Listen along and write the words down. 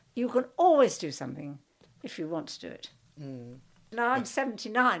You can always do something if you want to do it. Now I'm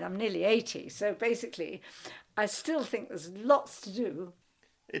 79, I'm nearly 80, so basically I still think there's lots to do.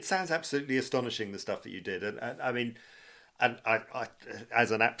 It sounds absolutely astonishing, the stuff that you did. And I mean, and I,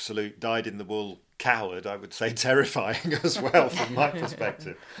 as an absolute dyed-in-the-wool coward, I would say terrifying as well from my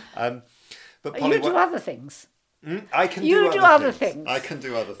perspective. But Polly, You do other things. I can You do other things. I can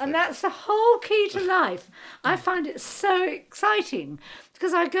do other things. And that's the whole key to life. I find it so exciting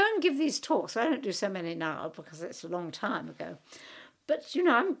because I go and give these talks. I don't do so many now because it's a long time ago. But,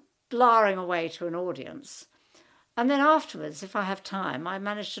 I'm blaring away to an audience. And then afterwards, if I have time, I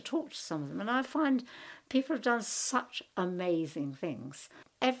manage to talk to some of them. And I find people have done such amazing things.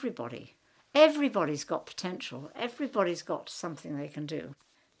 Everybody's got potential. Everybody's got something they can do.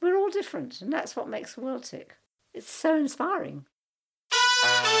 We're all different, and that's what makes the world tick. It's so inspiring.